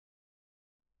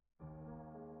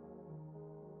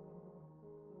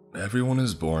Everyone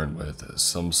is born with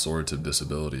some sort of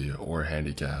disability or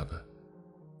handicap.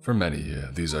 For many,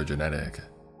 these are genetic.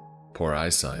 Poor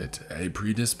eyesight, a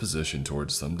predisposition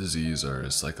towards some disease or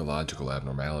psychological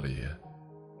abnormality,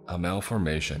 a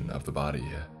malformation of the body.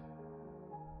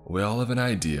 We all have an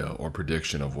idea or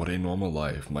prediction of what a normal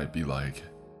life might be like,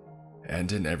 and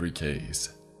in every case,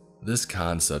 this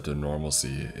concept of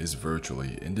normalcy is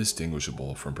virtually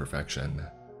indistinguishable from perfection.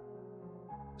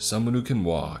 Someone who can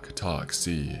walk, talk,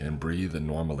 see, and breathe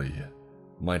normally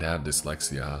might have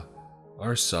dyslexia,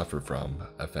 or suffer from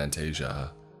aphantasia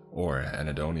or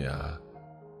anhedonia,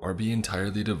 or be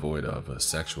entirely devoid of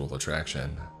sexual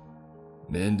attraction.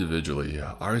 Individually,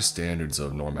 our standards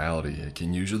of normality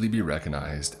can usually be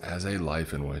recognized as a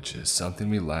life in which something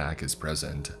we lack is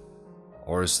present,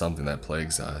 or something that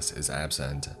plagues us is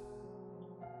absent.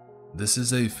 This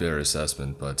is a fair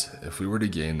assessment, but if we were to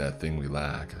gain that thing we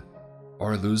lack,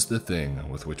 or lose the thing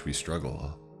with which we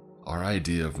struggle, our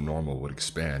idea of normal would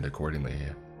expand accordingly,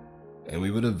 and we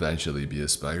would eventually be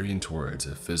aspiring towards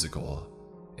physical,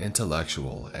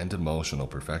 intellectual, and emotional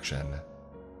perfection,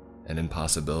 an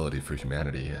impossibility for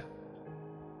humanity.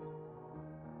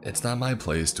 It's not my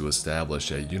place to establish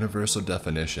a universal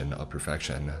definition of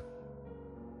perfection.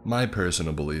 My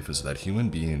personal belief is that human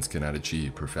beings cannot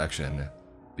achieve perfection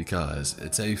because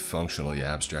it's a functionally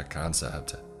abstract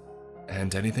concept,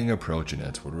 and anything approaching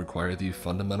it would require the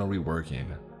fundamental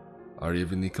reworking or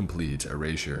even the complete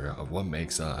erasure of what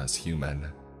makes us human.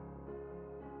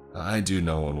 I do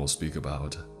know and will speak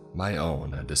about my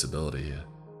own disability,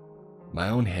 my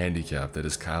own handicap that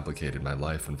has complicated my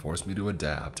life and forced me to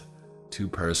adapt to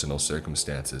personal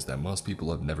circumstances that most people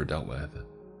have never dealt with,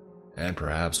 and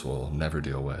perhaps will never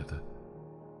deal with.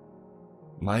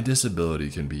 My disability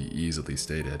can be easily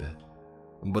stated,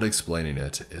 but explaining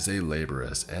it is a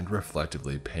laborious and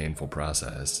reflectively painful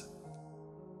process.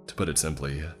 To put it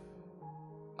simply,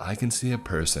 I can see a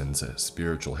person's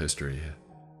spiritual history.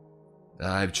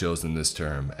 I've chosen this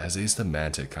term as a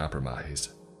semantic compromise.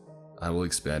 I will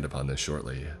expand upon this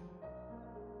shortly.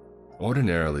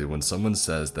 Ordinarily, when someone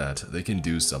says that they can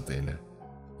do something,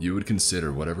 you would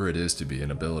consider whatever it is to be an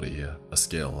ability, a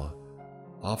skill,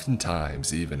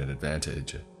 oftentimes even an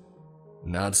advantage,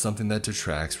 not something that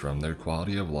detracts from their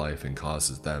quality of life and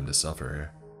causes them to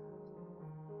suffer.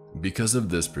 Because of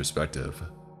this perspective,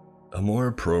 a more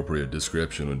appropriate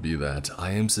description would be that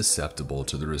I am susceptible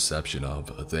to the reception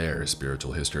of their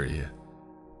spiritual history.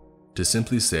 To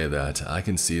simply say that I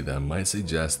can see them might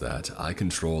suggest that I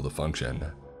control the function,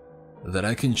 that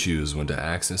I can choose when to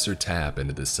access or tap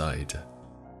into this sight.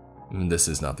 This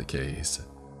is not the case.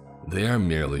 They are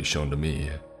merely shown to me,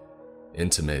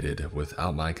 intimated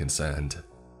without my consent.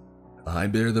 I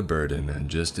bear the burden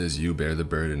just as you bear the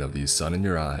burden of the sun in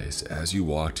your eyes as you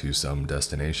walk to some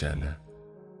destination.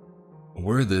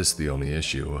 Were this the only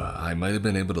issue, I might have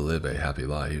been able to live a happy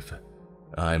life.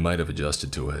 I might have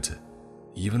adjusted to it,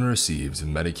 even received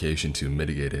medication to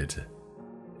mitigate it,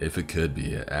 if it could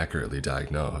be accurately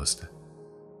diagnosed.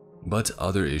 But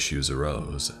other issues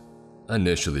arose,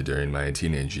 initially during my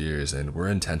teenage years, and were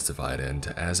intensified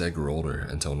as I grew older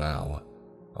until now,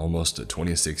 almost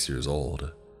 26 years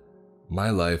old. My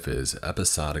life is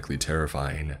episodically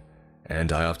terrifying,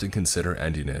 and I often consider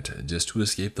ending it just to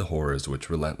escape the horrors which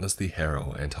relentlessly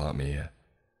harrow and haunt me.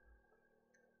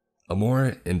 A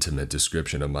more intimate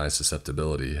description of my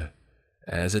susceptibility,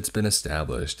 as it's been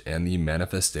established, and the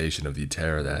manifestation of the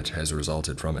terror that has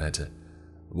resulted from it,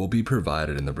 will be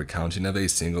provided in the recounting of a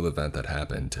single event that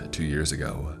happened 2 years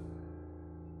ago.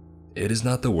 It is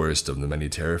not the worst of the many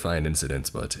terrifying incidents,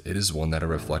 but it is one that I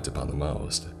reflect upon the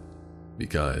most,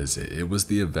 because it was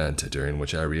the event during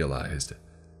which I realized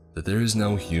that there is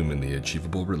no humanly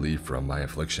achievable relief from my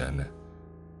affliction,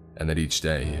 and that each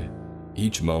day,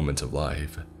 each moment of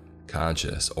life,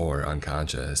 conscious or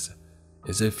unconscious,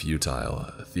 is a futile,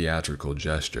 theatrical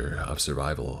gesture of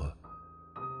survival.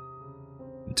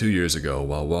 2 years ago,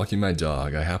 while walking my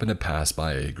dog, I happened to pass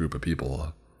by a group of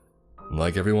people.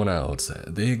 Like everyone else,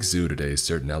 they exuded a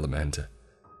certain element,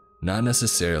 not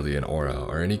necessarily an aura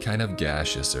or any kind of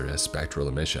gaseous or spectral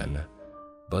emission,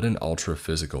 but an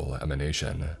ultra-physical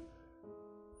emanation.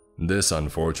 This,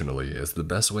 unfortunately, is the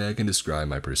best way I can describe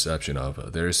my perception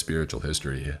of their spiritual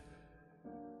history.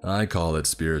 I call it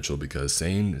spiritual because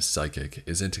saying psychic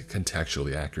isn't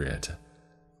contextually accurate.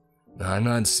 I'm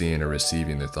not seeing or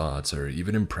receiving their thoughts or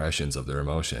even impressions of their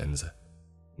emotions.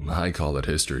 I call it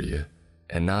history,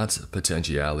 and not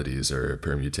potentialities or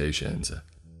permutations,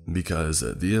 because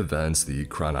the events, the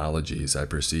chronologies I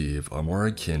perceive are more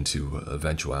akin to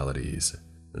eventualities,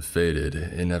 fated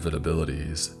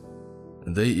inevitabilities.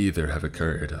 They either have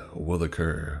occurred, will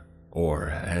occur, or,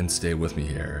 and stay with me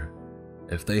here,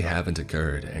 if they haven't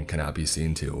occurred and cannot be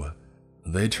seen to,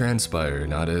 they transpire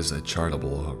not as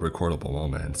chartable, recordable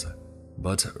moments,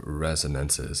 but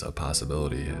resonances of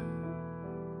possibility.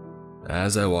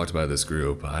 As I walked by this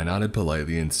group, I nodded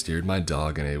politely and steered my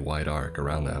dog in a wide arc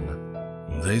around them.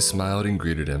 They smiled and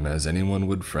greeted him as anyone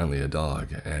would friendly a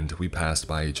dog, and we passed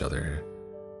by each other.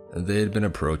 They had been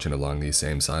approaching along the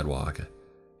same sidewalk,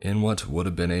 in what would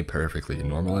have been a perfectly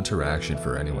normal interaction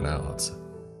for anyone else.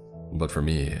 But for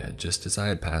me, just as I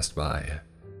had passed by,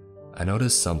 I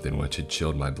noticed something which had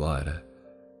chilled my blood,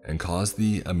 and caused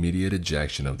the immediate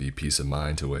ejection of the peace of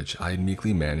mind to which I had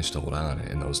meekly managed to hold on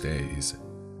in those days.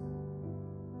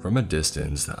 From a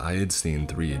distance, I had seen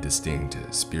 3 distinct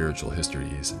spiritual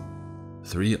histories,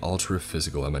 3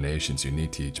 ultra-physical emanations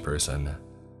unique to each person.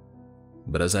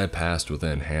 But as I passed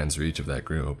within hand's reach of that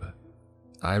group,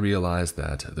 I realized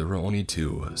that there were only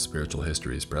 2 spiritual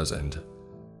histories present.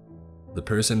 The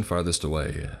person farthest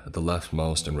away, the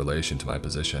leftmost in relation to my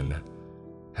position,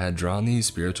 had drawn the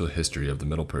spiritual history of the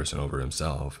middle person over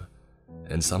himself,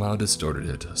 and somehow distorted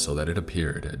it so that it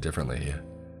appeared differently.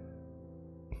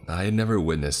 I had never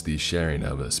witnessed the sharing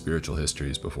of spiritual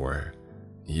histories before,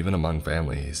 even among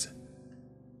families.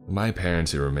 My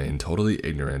parents, who remain totally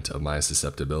ignorant of my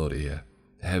susceptibility,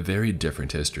 have very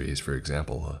different histories. For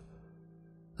example,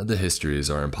 the histories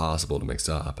are impossible to mix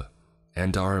up,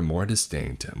 and are more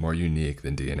distinct, more unique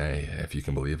than DNA, if you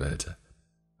can believe it.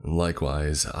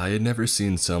 Likewise, I had never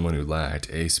seen someone who lacked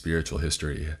a spiritual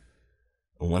history.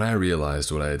 When I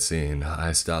realized what I had seen,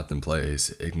 I stopped in place,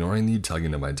 ignoring the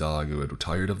tugging of my dog, who had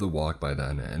tired of the walk by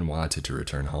then and wanted to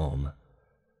return home.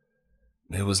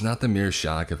 It was not the mere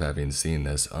shock of having seen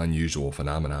this unusual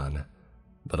phenomenon,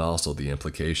 but also the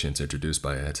implications introduced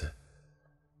by it.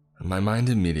 My mind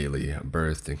immediately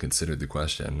birthed and considered the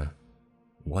question,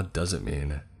 what does it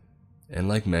mean? And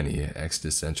like many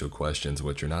existential questions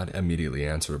which are not immediately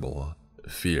answerable,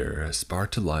 fear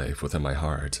sparked to life within my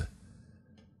heart.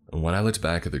 When I looked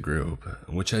back at the group,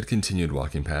 which had continued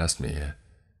walking past me,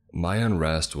 my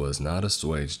unrest was not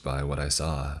assuaged by what I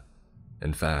saw.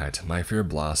 In fact, my fear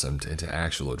blossomed into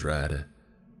actual dread,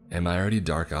 and my already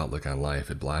dark outlook on life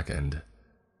had blackened.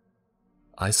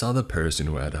 I saw the person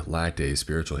who had lacked a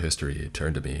spiritual history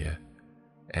turn to me,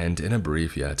 and in a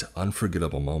brief yet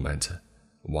unforgettable moment,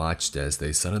 watched as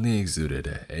they suddenly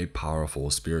exuded a powerful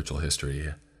spiritual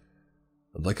history,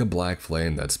 like a black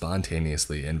flame that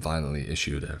spontaneously and violently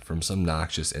issued from some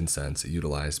noxious incense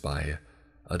utilized by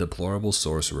a deplorable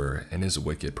sorcerer and his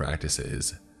wicked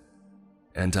practices.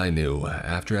 And I knew,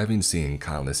 after having seen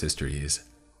countless histories,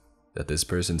 that this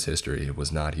person's history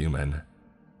was not human,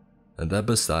 and that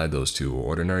beside those 2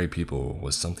 ordinary people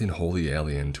was something wholly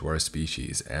alien to our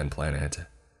species and planet.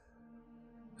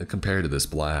 Compared to this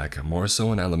black, more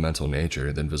so in elemental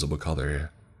nature than visible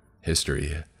color,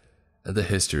 history, the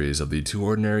histories of the 2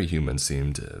 ordinary humans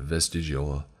seemed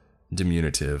vestigial,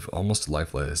 diminutive, almost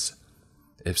lifeless,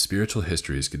 if spiritual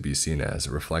histories could be seen as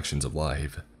reflections of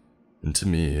life. And to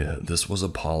me, this was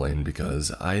appalling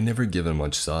because I had never given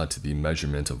much thought to the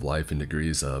measurement of life in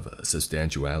degrees of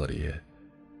substantiality.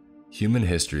 Human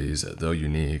histories, though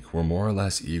unique, were more or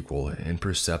less equal in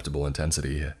perceptible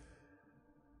intensity.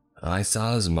 I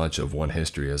saw as much of one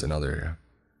history as another,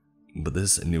 but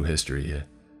this new history,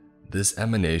 this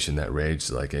emanation that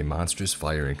raged like a monstrous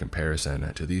fire in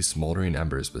comparison to these smoldering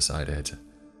embers beside it,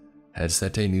 had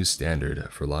set a new standard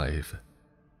for life,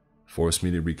 forced me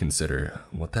to reconsider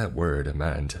what that word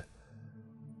meant.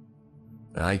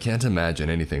 I can't imagine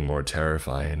anything more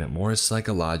terrifying, more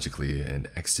psychologically and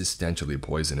existentially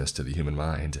poisonous to the human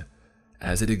mind,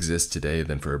 as it exists today,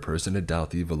 than for a person to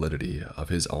doubt the validity of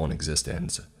his own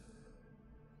existence.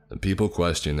 People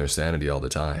question their sanity all the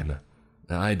time.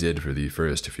 I did for the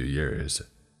first few years.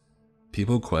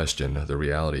 People question the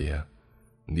reality.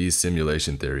 The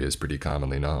simulation theory is pretty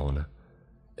commonly known,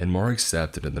 and more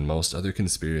accepted than most other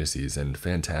conspiracies and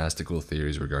fantastical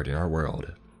theories regarding our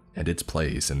world and its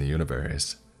place in the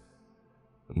universe.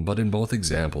 But in both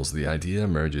examples, the idea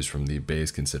emerges from the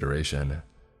base consideration,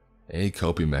 a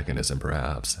coping mechanism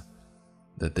perhaps,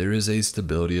 that there is a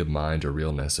stability of mind or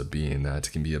realness of being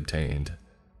that can be obtained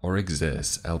or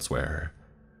exists elsewhere.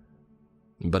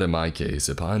 But in my case,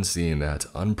 upon seeing that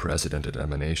unprecedented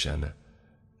emanation,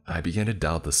 I began to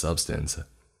doubt the substance,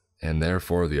 and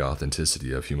therefore the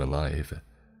authenticity of human life,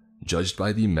 judged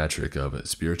by the metric of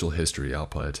spiritual history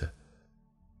output.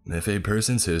 If a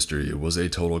person's history was a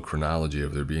total chronology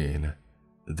of their being,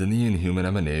 then the inhuman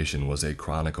emanation was a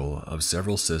chronicle of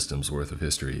several systems worth of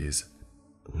histories.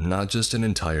 Not just an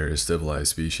entire civilized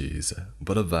species,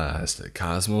 but a vast,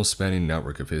 cosmos-spanning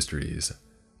network of histories,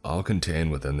 all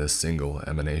contained within this single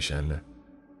emanation.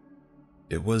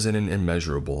 It was in an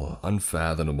immeasurable,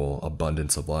 unfathomable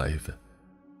abundance of life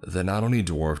that not only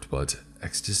dwarfed but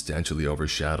existentially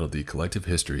overshadowed the collective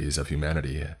histories of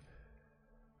humanity.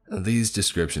 These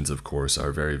descriptions, of course,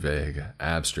 are very vague,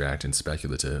 abstract, and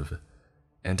speculative,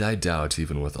 and I doubt,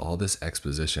 even with all this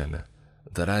exposition,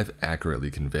 that I've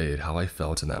accurately conveyed how I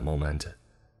felt in that moment,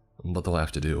 but they'll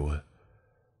have to do.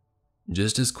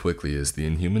 Just as quickly as the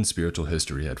inhuman spiritual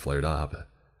history had flared up,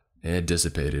 it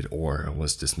dissipated or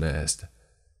was dismissed,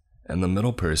 and the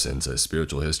middle person's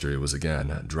spiritual history was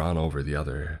again drawn over the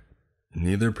other.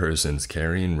 Neither person's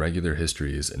carrying regular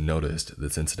histories noticed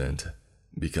this incident,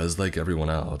 because like everyone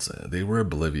else, they were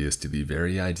oblivious to the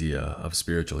very idea of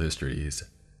spiritual histories.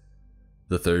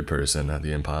 The third person,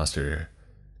 the imposter,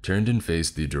 turned and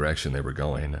faced the direction they were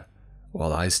going,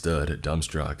 while I stood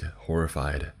dumbstruck,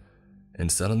 horrified,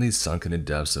 and suddenly sunk into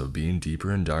depths of being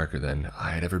deeper and darker than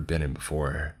I had ever been in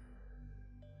before.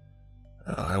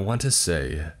 I want to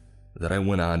say that I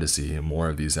went on to see more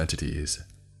of these entities,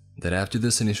 that after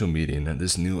this initial meeting,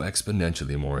 this new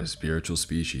exponentially more spiritual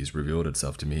species revealed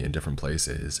itself to me in different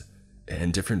places,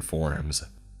 in different forms,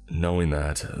 knowing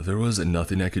that there was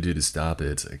nothing I could do to stop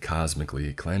its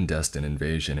cosmically clandestine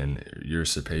invasion and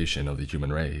usurpation of the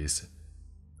human race.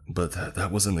 But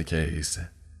that wasn't the case.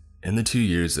 In the 2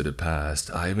 years that had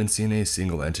passed, I haven't seen a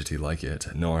single entity like it,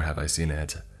 nor have I seen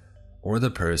it, or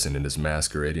the person it is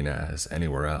masquerading as,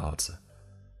 anywhere else.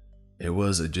 It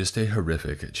was just a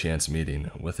horrific chance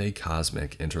meeting with a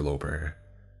cosmic interloper.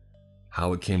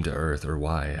 How it came to Earth or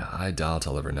why, I doubt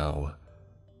I'll ever know.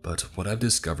 But what I've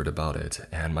discovered about it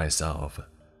and myself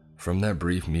from that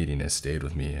brief meeting has stayed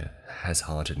with me, has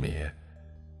haunted me,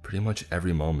 pretty much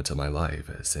every moment of my life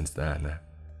since then.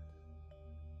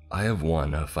 I have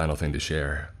one final thing to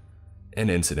share, an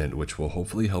incident which will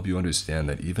hopefully help you understand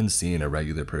that even seeing a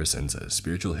regular person's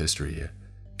spiritual history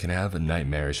can have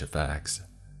nightmarish effects.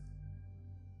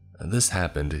 This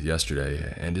happened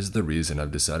yesterday and is the reason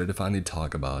I've decided to finally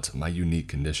talk about my unique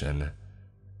condition.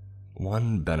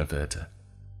 One benefit,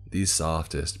 the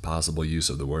softest possible use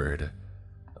of the word,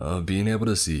 of being able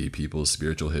to see people's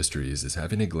spiritual histories is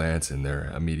having a glance in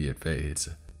their immediate fates,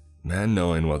 and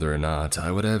knowing whether or not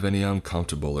I would have any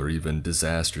uncomfortable or even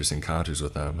disastrous encounters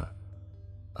with them.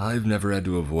 I've never had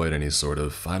to avoid any sort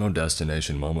of final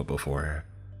destination moment before,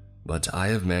 but I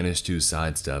have managed to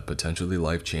sidestep potentially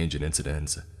life-changing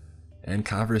incidents and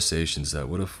conversations that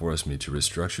would have forced me to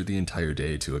restructure the entire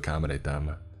day to accommodate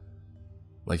them.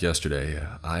 Like yesterday,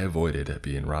 I avoided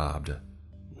being robbed.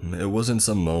 It wasn't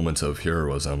some moment of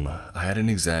heroism. I hadn't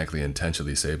exactly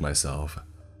intentionally saved myself.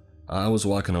 I was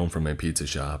walking home from a pizza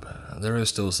shop. There are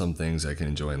still some things I can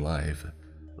enjoy in life.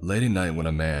 Late at night when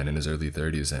a man in his early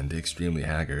 30s and extremely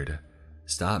haggard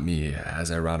stopped me as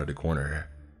I rounded a corner,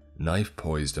 knife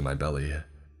poised in my belly.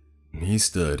 He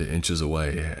stood inches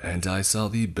away, and I saw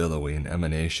the billowing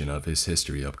emanation of his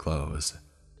history up close.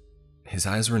 His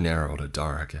eyes were narrowed,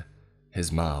 dark,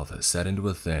 his mouth set into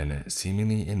a thin,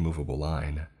 seemingly immovable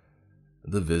line,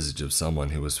 the visage of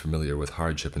someone who was familiar with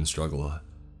hardship and struggle,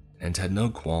 and had no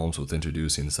qualms with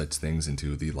introducing such things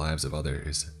into the lives of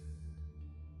others.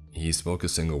 He spoke a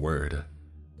single word,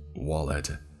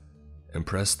 wallet, and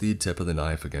pressed the tip of the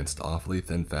knife against awfully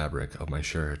thin fabric of my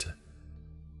shirt.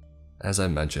 As I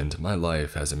mentioned, my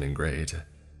life hasn't been great,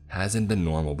 hasn't been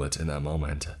normal, but in that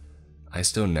moment, I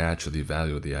still naturally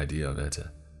valued the idea of it.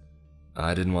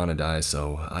 I didn't want to die,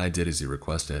 so I did as he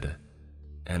requested,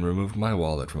 and removed my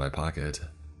wallet from my pocket.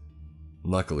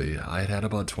 Luckily, I had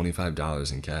about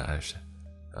 $25 in cash.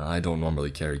 I don't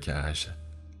normally carry cash,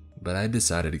 but I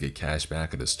decided to get cash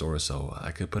back at the store so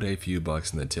I could put a few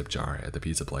bucks in the tip jar at the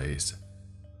pizza place.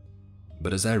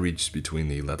 But as I reached between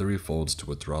the leathery folds to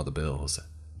withdraw the bills,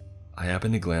 I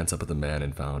happened to glance up at the man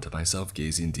and found myself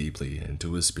gazing deeply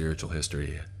into his spiritual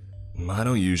history. I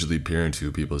don't usually peer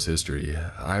into people's history.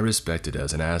 I respect it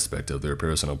as an aspect of their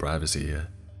personal privacy,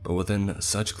 but within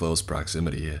such close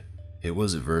proximity, it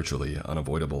was virtually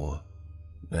unavoidable.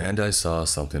 And I saw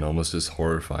something almost as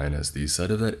horrifying as the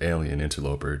sight of that alien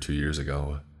interloper 2 years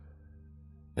ago.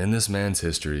 In this man's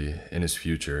history, in his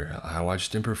future, I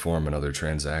watched him perform another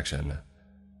transaction.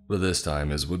 But this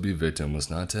time, his would-be victim was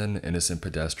not an innocent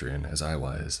pedestrian as I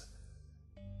was.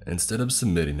 Instead of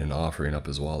submitting and offering up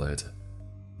his wallet,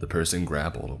 the person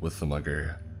grappled with the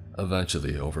mugger,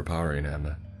 eventually overpowering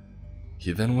him.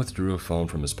 He then withdrew a phone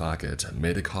from his pocket,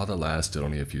 made a call that lasted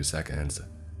only a few seconds,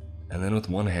 and then with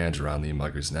one hand around the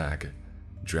mugger's neck,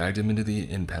 dragged him into the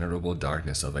impenetrable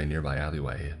darkness of a nearby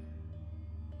alleyway.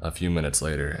 A few minutes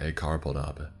later, a car pulled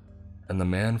up, and the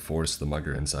man forced the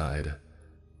mugger inside.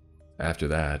 After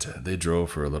that, they drove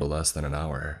for a little less than an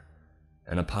hour,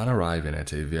 and upon arriving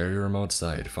at a very remote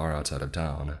site far outside of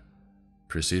town,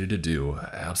 proceeded to do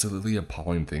absolutely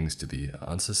appalling things to the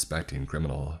unsuspecting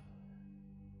criminal.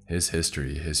 His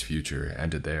history, his future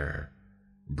ended there,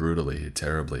 brutally,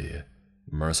 terribly,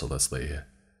 mercilessly.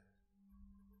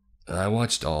 I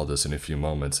watched all this in a few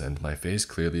moments, and my face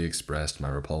clearly expressed my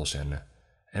repulsion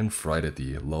and fright at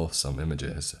the loathsome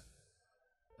images.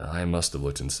 I must have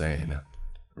looked insane,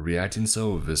 reacting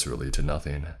so viscerally to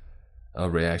nothing, a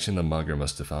reaction the mugger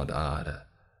must have found odd,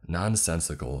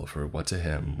 nonsensical for what to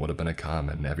him would have been a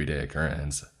common, everyday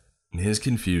occurrence. His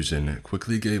confusion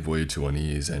quickly gave way to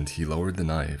unease, and he lowered the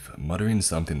knife, muttering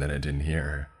something that I didn't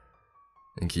hear.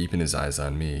 And keeping his eyes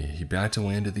on me, he backed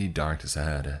away into the darkness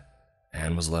ahead,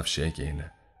 and was left shaking,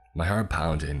 my heart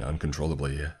pounding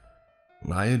uncontrollably.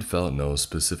 I had felt no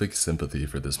specific sympathy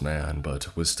for this man,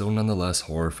 but was still nonetheless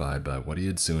horrified by what he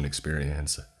had soon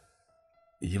experienced.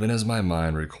 Even as my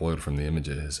mind recoiled from the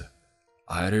images,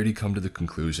 I had already come to the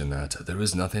conclusion that there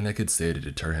was nothing I could say to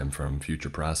deter him from future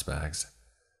prospects.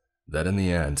 That in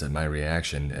the end, my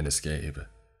reaction and escape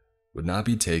would not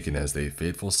be taken as the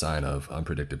fateful sign of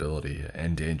unpredictability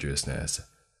and dangerousness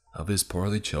of his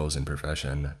poorly chosen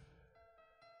profession.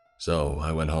 So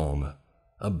I went home,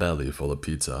 a belly full of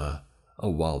pizza, a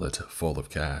wallet full of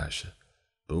cash,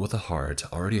 but with a heart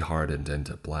already hardened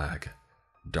and black,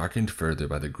 darkened further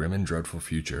by the grim and dreadful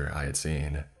future I had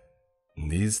seen.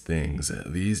 These things,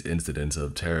 these incidents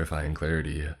of terrifying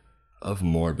clarity, of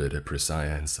morbid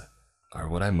prescience, are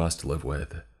what I must live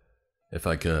with. If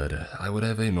I could, I would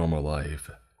have a normal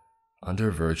life,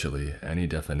 under virtually any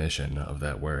definition of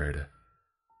that word.